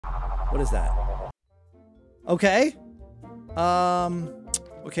What is that? Okay.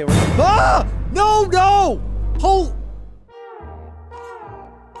 Okay, we're ah! No, no! Hold.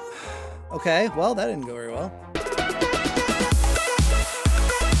 Okay, well, that didn't go very well.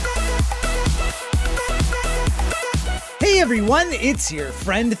 Hey everyone, it's your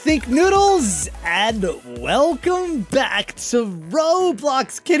friend Thinknoodles, and welcome back to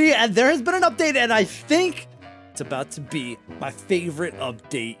ROBLOX Kitty. And there has been an update, and I think it's about to be my favorite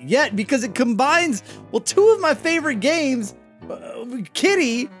update yet because it combines, well, two of my favorite games,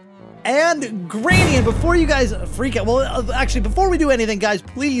 Kitty and Granny. And before you guys freak out, well, actually, before we do anything, guys,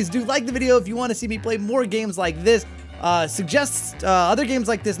 please do like the video if you want to see me play more games like this. Suggest other games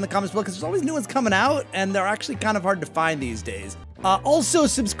like this in the comments below because there's always new ones coming out and they're actually kind of hard to find these days. Also,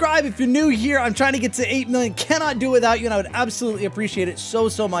 subscribe if you're new here. I'm trying to get to 8 million. Cannot do it without you, and I would absolutely appreciate it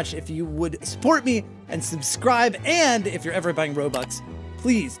so much if you would support me and subscribe. And if you're ever buying Robux,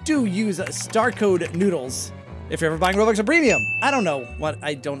 please do use star code Noodles if you're ever buying Robux or Premium. I don't know why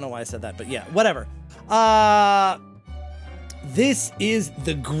I said that, but yeah, whatever. This is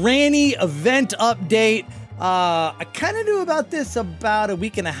the Granny event update. I kind of knew about this about a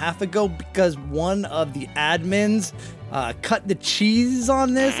week and a half ago because one of the admins cut the cheese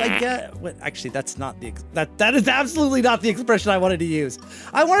on this, I guess. Actually, that's not the, that is absolutely not the expression I wanted to use.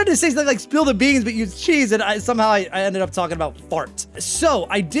 I wanted to say something like spill the beans, but use cheese, and somehow I ended up talking about fart. So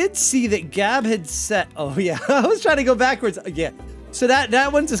I did see that Gab had set, oh yeah, I was trying to go backwards. Yeah, so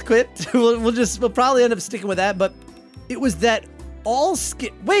that one just quit. We'll probably end up sticking with that, but it was that all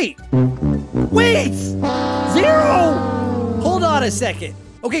skin, wait, zero! Hold on a second.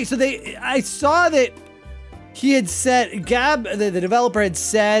 Okay, so I saw that he had said, Gab, the developer had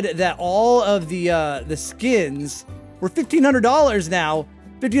said that all of the skins were $1,500 now,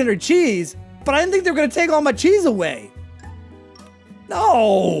 1,500 cheese, but I didn't think they were gonna take all my cheese away. No!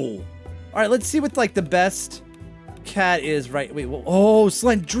 All right, let's see what like the best cat is, right? Wait, well, oh,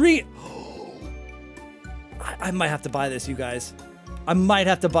 Slendrina. I might have to buy this, you guys. I might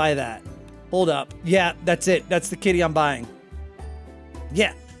have to buy that. Hold up. Yeah, that's it. That's the kitty I'm buying.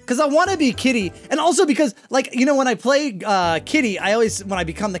 Yeah, because I want to be Kitty. And also because, like, you know, when I play Kitty, when I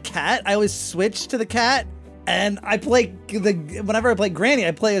become the cat, I always switch to the cat. And I play, whenever I play Granny,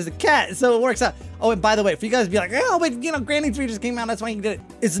 I play as the cat. So it works out. Oh, and by the way, for you guys to be like, oh, but, you know, Granny 3 just came out, that's why you did it.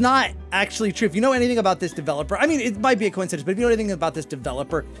 It's not actually true. If you know anything about this developer, I mean, it might be a coincidence, but if you know anything about this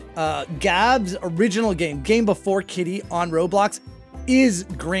developer, Gab's original game before Kitty on Roblox, is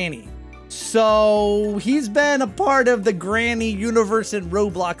Granny. So he's been a part of the Granny universe in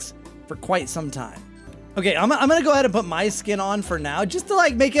Roblox for quite some time. Okay, I'm gonna go ahead and put my skin on for now, just to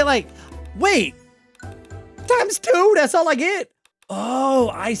like make it like, wait, ×2, that's all I get? Oh,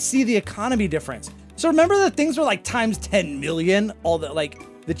 I see the economy difference. So remember the things were like times 10 million, all the,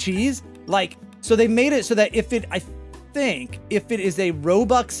 like the cheese? Like, so they made it so that I think if it is a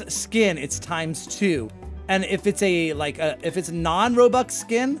Robux skin, it's ×2. And if it's if it's a non-Robux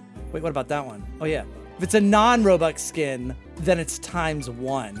skin, wait, what about that one? Oh yeah. If it's a non-Robux skin, then it's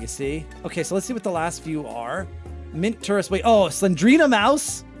 ×1, you see? Okay, so let's see what the last few are. Mint tourist, wait, oh, Slendrina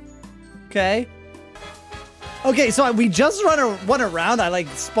mouse. Okay. Okay, so we just went around, I like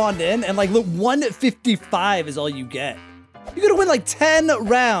spawned in, and like look, 155 is all you get. You're gonna win like 10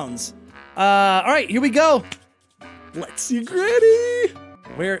 rounds. All right, here we go. Let's see Granny.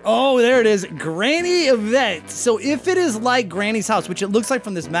 Where? Oh, there it is. Granny event. So if it is like Granny's house, which it looks like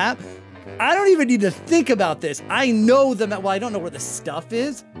from this map, I don't even need to think about this. I know the map. Well, I don't know where the stuff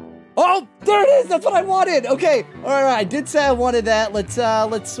is. Oh, there it is. That's what I wanted. Okay. All right. I did say I wanted that. Let's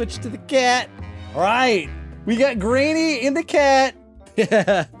switch to the cat. All right. We got Granny and the cat.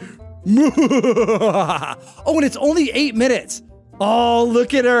 Yeah. Oh, and it's only 8 minutes. Oh,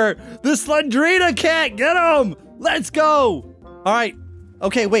 look at her. The Slendrina cat. Get him. Let's go. All right.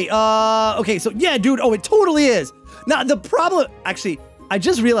 Okay, wait, okay, so yeah, dude, oh, it totally is. Now, the problem, actually, I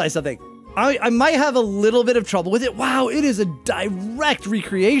just realized something. I might have a little bit of trouble with it. Wow, it is a direct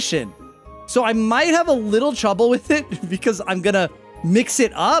recreation. So I might have a little trouble with it because I'm gonna mix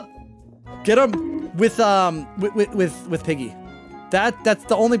it up. Get them with Piggy. That's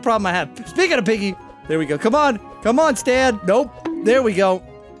the only problem I have. Speaking of Piggy, there we go. Come on, Stan. Nope, there we go.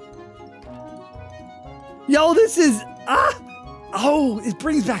 Yo, this is, oh, it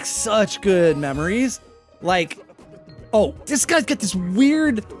brings back such good memories. Like, oh, this guy's got this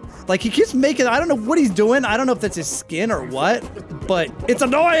weird, like he keeps making, I don't know what he's doing. I don't know if that's his skin or what, but it's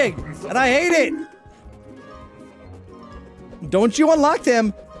annoying and I hate it. Don't you unlock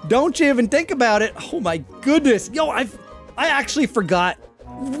him. Don't you even think about it. Oh my goodness. Yo, I actually forgot.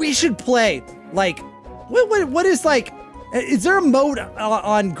 We should play, like, what is like, Is there a mode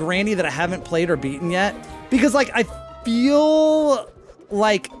on Granny that I haven't played or beaten yet? Because like I feel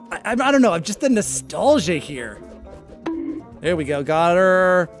like I don't know. I'm just the nostalgia here. There we go. Got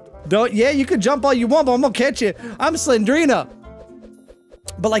her. Don't. Yeah, you can jump all you want, but I'm gonna catch you. I'm Slendrina.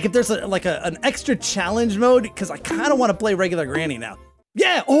 But like, if there's an extra challenge mode, because I kind of want to play regular Granny now.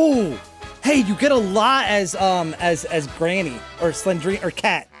 Yeah. Oh. Hey, you get a lot as Granny or Slendrina or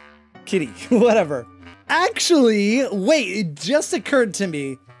Cat, Kitty, whatever. Actually, wait, it just occurred to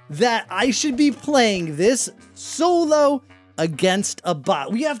me that I should be playing this solo against a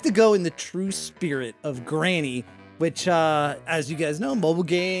bot. We have to go in the true spirit of Granny, which, as you guys know, mobile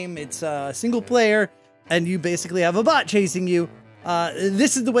game, it's single player, and you basically have a bot chasing you.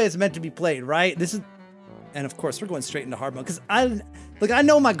 This is the way it's meant to be played, right? This is, and of course, we're going straight into hard mode, because I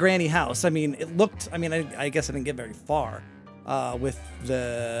know my Granny house. I mean, it looked, I mean, I guess I didn't get very far. With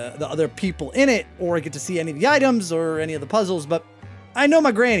the other people in it, or get to see any of the items or any of the puzzles, but I know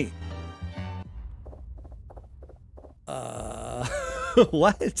my Granny.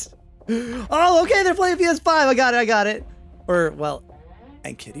 What? Oh, okay, they're playing PS5. I got it. Or, well,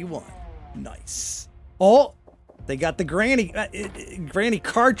 and Kitty won. Nice. Oh, they got the Granny Granny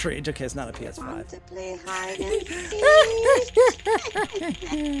cartridge. Okay, it's not a PS5. To play hide and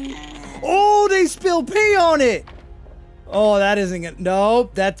seek. Oh, they spilled pee on it. Oh, that isn't it. No,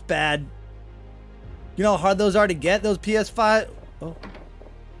 that's bad. You know how hard those are to get, those PS5? Oh.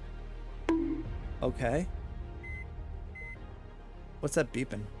 Okay. What's that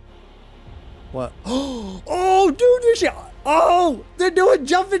beeping? What? Oh, dude, oh, they're doing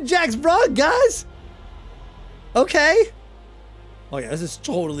jumping jacks, bro, guys. Okay. Oh, yeah, this is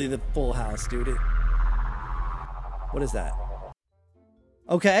totally the full house, dude. What is that?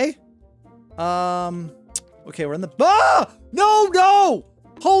 Okay. Okay, we're in the... Ah! No!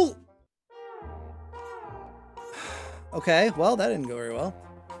 Hold... Okay, well, that didn't go very well.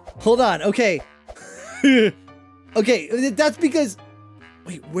 Hold on, okay. Okay, that's because...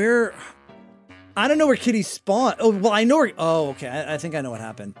 Wait, where... I don't know where Kitty spawned. Oh, well, I know where... Oh, okay, I think I know what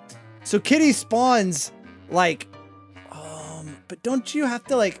happened. So Kitty spawns, like... But don't you have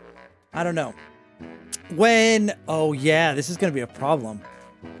to, like... I don't know. When... Oh, yeah, this is gonna be a problem.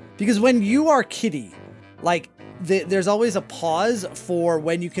 Because when you are Kitty... Like, there's always a pause for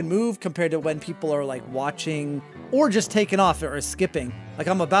when you can move compared to when people are, like, watching or just taking off or skipping, like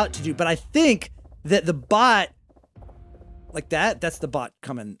I'm about to do. But I think that the bot, like that's the bot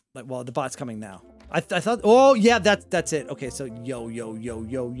coming. Like, well, the bot's coming now. I thought, oh, yeah, that's it. Okay, so yo.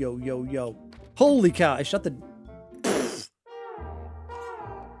 Holy cow, I shut the...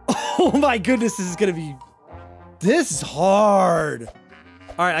 Oh, my goodness, this is going to be... This is hard.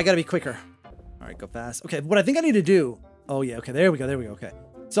 All right, I got to be quicker. All right, go fast. Okay, what I think I need to do... Oh, yeah, okay, there we go, okay.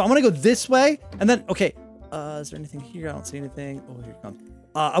 So I'm gonna go this way, and then, okay. Is there anything here? I don't see anything. Oh, here it comes.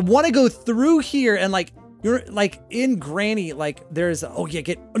 I want to go through here, and, like, you're, like, in Granny, like, there's... Oh, yeah,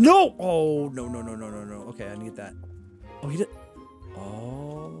 No! Oh, no. Okay, I need that. Oh, he did...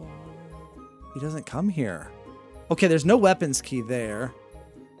 Oh... He doesn't come here. Okay, there's no weapons key there.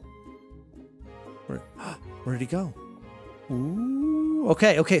 Where did he go? Ooh,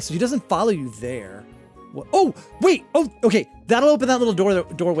 okay, so he doesn't follow you there. What? Oh, wait, okay, that'll open that little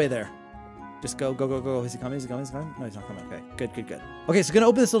doorway there. Just go. Is he coming? No, he's not coming. Okay, good. Okay, so gonna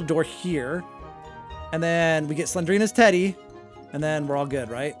open this little door here. And then we get Slendrina's teddy. And then we're all good,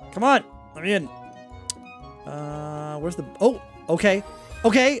 right? Come on, let me in. Where's the... Oh, okay.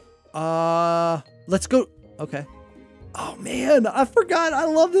 Let's go. Okay. Oh, man, I forgot. I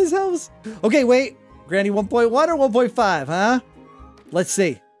love this house. Okay, wait. Granny 1.1 or 1.5, huh? Let's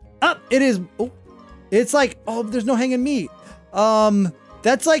see. It is... Oh, it's like... Oh, there's no hanging meat.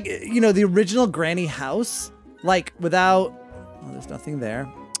 That's like, you know, the original Granny house. Like, without... Oh, there's nothing there.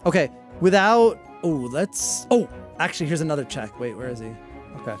 Okay, without... Oh, let's... Oh, actually, here's another check. Wait, where is he?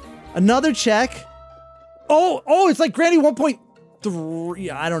 Okay. Another check. Oh, it's like Granny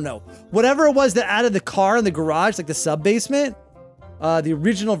 1.3. I don't know. Whatever it was that added the car in the garage, like the sub-basement. The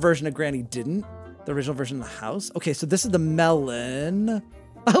original version of Granny didn't. The original version of the house. Okay, so this is the melon.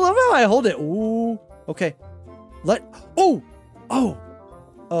 I love how I hold it. Ooh. Okay. Oh,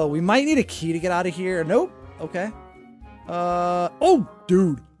 we might need a key to get out of here. Nope. Okay. Oh,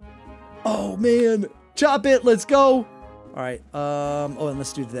 dude. Oh, man. Chop it. Let's go. All right. Oh, and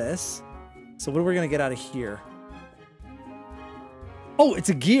let's do this. So what are we going to get out of here? Oh, it's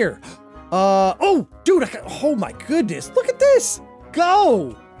a gear. Oh, dude. Oh, my goodness. Look at this.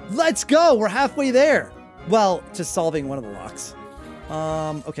 Go. Let's go. We're halfway there. Well, to solving one of the locks.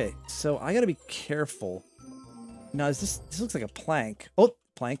 Okay. So I got to be careful. Now, this looks like a plank. Oh,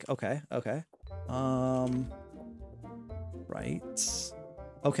 plank. Okay. Right.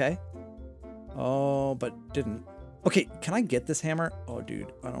 Okay. Oh, but didn't. Okay, can I get this hammer? Oh,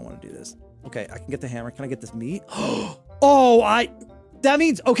 dude, I don't want to do this. Okay, I can get the hammer. Can I get this meat? Oh, that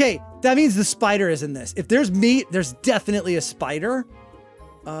means, okay, that means the spider is in this. If there's meat, there's definitely a spider.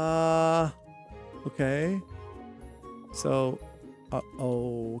 Okay. So,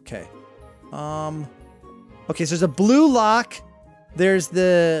 okay. Okay, so there's a blue lock. There's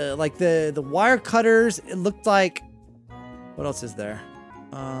the, like, the wire cutters. It looked like, what else is there?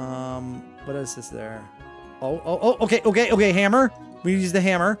 What else is there? Okay, hammer. We use the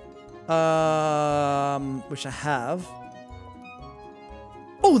hammer. Which I have.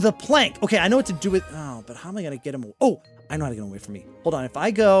 Oh, the plank. Okay, I know what to do with, oh, but how am I gonna get him? Oh, I know how to get him away from me. Hold on, if I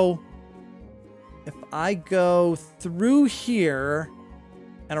go through here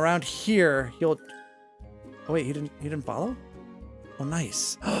and around here, he'll, oh wait, he didn't follow? Oh,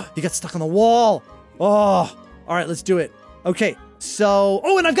 nice. He got stuck on the wall. Oh, all right, let's do it. Okay, so,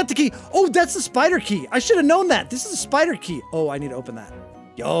 oh, and I've got the key. Oh, that's the spider key. I should have known that. This is a spider key. Oh, I need to open that.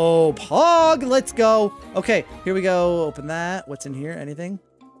 Yo, Pog, let's go. Okay, here we go. Open that. What's in here? Anything?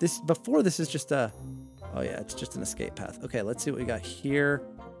 This is just a, oh yeah, it's just an escape path. Okay, let's see what we got here.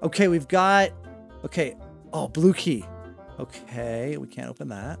 Okay, we've got, okay, oh, blue key. Okay, we can't open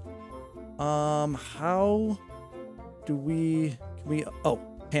that. How do oh,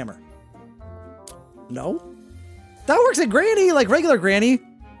 hammer. No? That works at Granny, like regular Granny.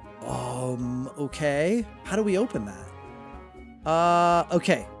 Okay. How do we open that?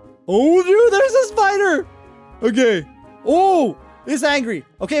 Okay. Oh, dude, there's a spider. Okay. Oh, it's angry.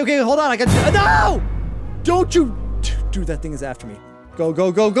 Okay, hold on. I got you. No! Don't you, dude, that thing is after me. Go,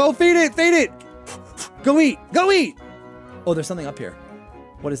 feed it. Go eat. Oh, there's something up here.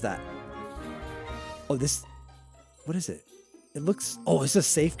 What is that? Oh, what is it? It looks, oh, it's a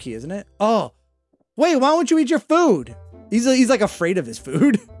safe key, isn't it? Oh, wait, why won't you eat your food? He's like afraid of his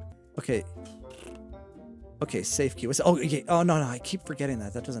food. Okay. Okay, safe key. Oh, okay. Oh, no, I keep forgetting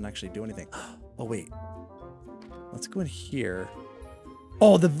that. That doesn't actually do anything. Oh, wait. Let's go in here.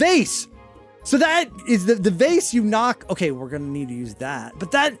 Oh, the vase. So that is the vase you knock. Okay, we're going to need to use that.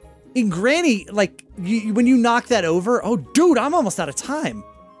 But that, in Granny, like, when you knock that over. Oh, dude, I'm almost out of time.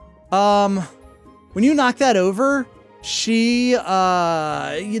 When you knock that over, she,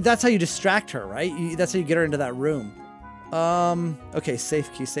 that's how you distract her, right? That's how you get her into that room. Okay,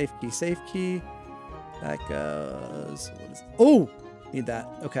 safe key. That goes, oh, need that.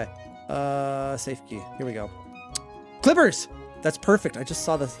 Okay, safe key, here we go. Clippers, that's perfect. I just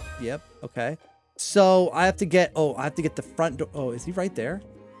saw this, yep, okay. So I have to get, the front door. Oh, is he right there?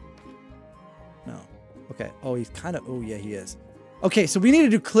 No, okay. Oh, he's kind of, oh yeah, he is. Okay, so we need to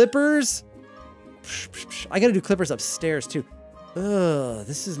do clippers. I gotta do clippers upstairs too. Ugh,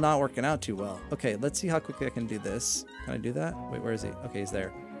 this is not working out too well. Okay, let's see how quickly I can do this. Can I do that? Wait, where is he? Okay, he's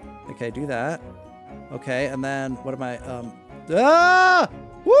there. Okay, do that. Okay, and then what am I,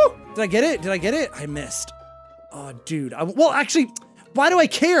 woo! Did I get it? I missed. Oh, dude. Well, actually, why do I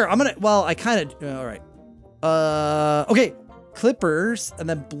care? I kind of, all right. Okay, clippers, and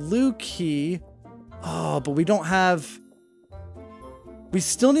then blue key. Oh, but we don't have, we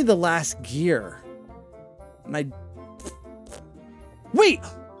still need the last gear. And wait,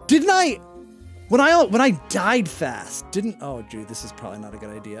 didn't I, when I died fast, oh, dude, this is probably not a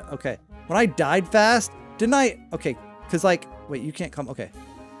good idea. Okay, when I died fast, didn't I, okay, because like, wait, you can't come, okay.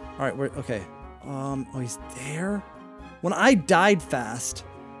 All right, okay. Oh, he's there? When I died fast,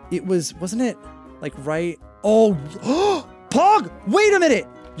 it wasn't it like right, oh, Pog, wait a minute.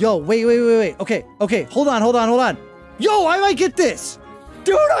 Yo, wait. Okay, hold on. Yo, I might get this.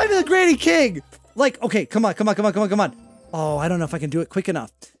 Dude, I'm the Granny King. Like, okay, come on. Oh, I don't know if I can do it quick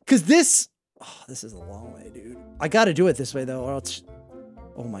enough. Cause this is a long way, dude. I gotta do it this way though, or else,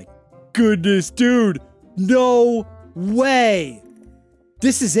 oh my goodness, dude. No way.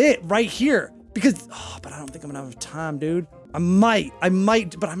 This is it right here. Because, but I don't think I'm gonna have time, dude. I might,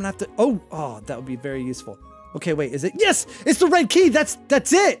 but I'm gonna have to, oh, that would be very useful. Okay, wait, is it? Yes, it's the red key. That's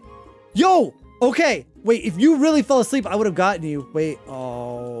it. Yo, okay. Wait, if you really fell asleep, I would have gotten you. Wait,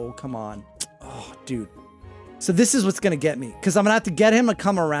 oh, come on. Oh, dude. So this is what's gonna get me. Because I'm gonna have to get him to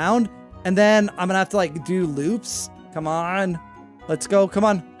come around. And then I'm gonna have to like do loops. Come on. Let's go, come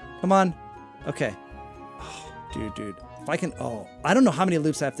on. Okay. Oh, dude. If I can, I don't know how many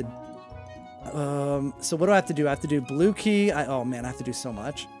loops I have to, so what do I have to do? I have to do blue key. Oh man, I have to do so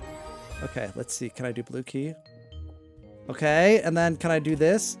much. Okay, let's see. Can I do blue key? Okay, and then can I do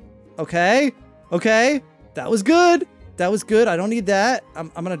this? Okay. That was good. I don't need that. I'm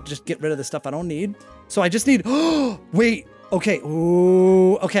gonna just get rid of the stuff I don't need. So I just need, wait, okay.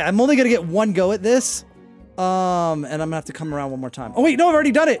 Ooh, okay, I'm only gonna get one go at this. And I'm gonna have to come around one more time. Oh wait, no, I've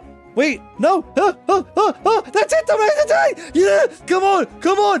already done it. Wait, no. That's it, that's it. Yeah, come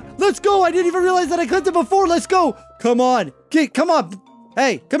on, let's go. I didn't even realize that I clicked it before. Let's go. Come on, come on.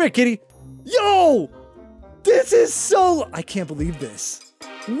 Hey, come here, kitty. Yo, this is so, I can't believe this.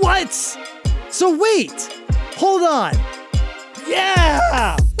 What? So wait, hold on.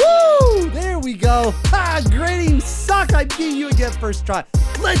 Yeah, woo, there we go. Ha, Granny, you suck. I beat you again first try.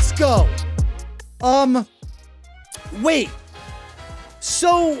 Let's go. Wait,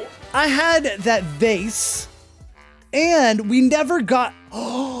 so I had that vase and we never got,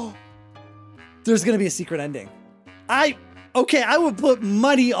 oh, there's gonna be a secret ending. Okay, I would put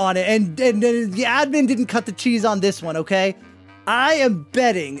money on it and the admin didn't cut the cheese on this one, okay? I am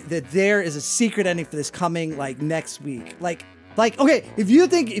betting that there is a secret ending for this coming like next week. Like, okay, if you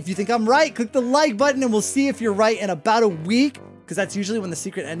think I'm right, click the like button and we'll see if you're right in about a week, because that's usually when the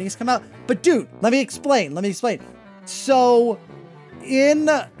secret endings come out. But dude, let me explain. So in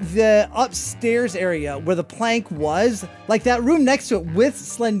the upstairs area where the plank was, like that room next to it with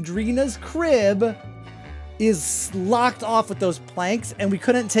Slendrina's crib is locked off with those planks and we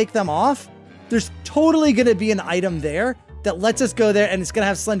couldn't take them off. There's totally gonna be an item there that lets us go there and it's gonna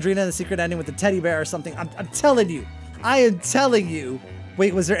have Slendrina and the secret ending with the teddy bear or something. I'm telling you. I am telling you.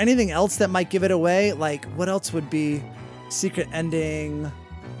 Wait, was there anything else that might give it away? Like, what else would be secret ending?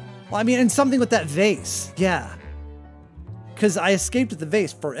 Well, I mean, and something with that vase. Yeah. Because I escaped with the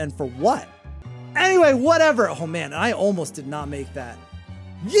vase for what? Anyway, whatever. Oh man, I almost did not make that.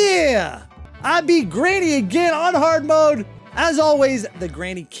 Yeah! I beat Granny again on hard mode. As always, the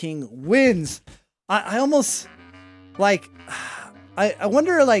Granny King wins. I almost, like, I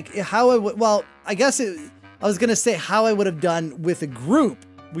wonder, like, how I would, well, I guess I was gonna say how I would have done with a group.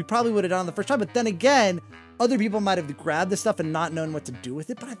 We probably would have done on the first try, but then again, other people might have grabbed the stuff and not known what to do with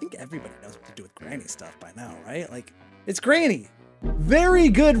it, but I think everybody knows what to do with Granny stuff by now, right? Like, it's Granny. Very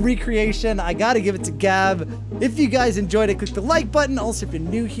good recreation. I gotta give it to Gab. If you guys enjoyed it, click the like button. Also, if you're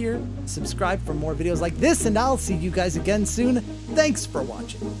new here, subscribe for more videos like this, and I'll see you guys again soon. Thanks for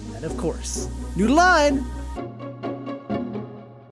watching. And of course, Noodle line.